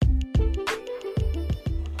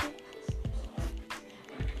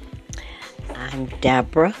I'm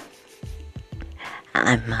Deborah.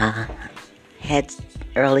 I'm a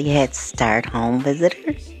early Head Start home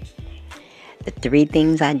visitor. The three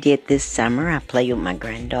things I did this summer: I played with my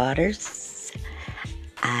granddaughters,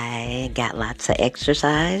 I got lots of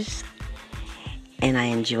exercise, and I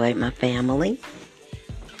enjoyed my family.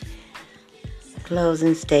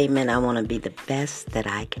 Closing statement: I want to be the best that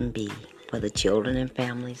I can be for the children and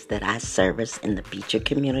families that I service in the Beecher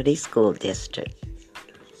Community School District.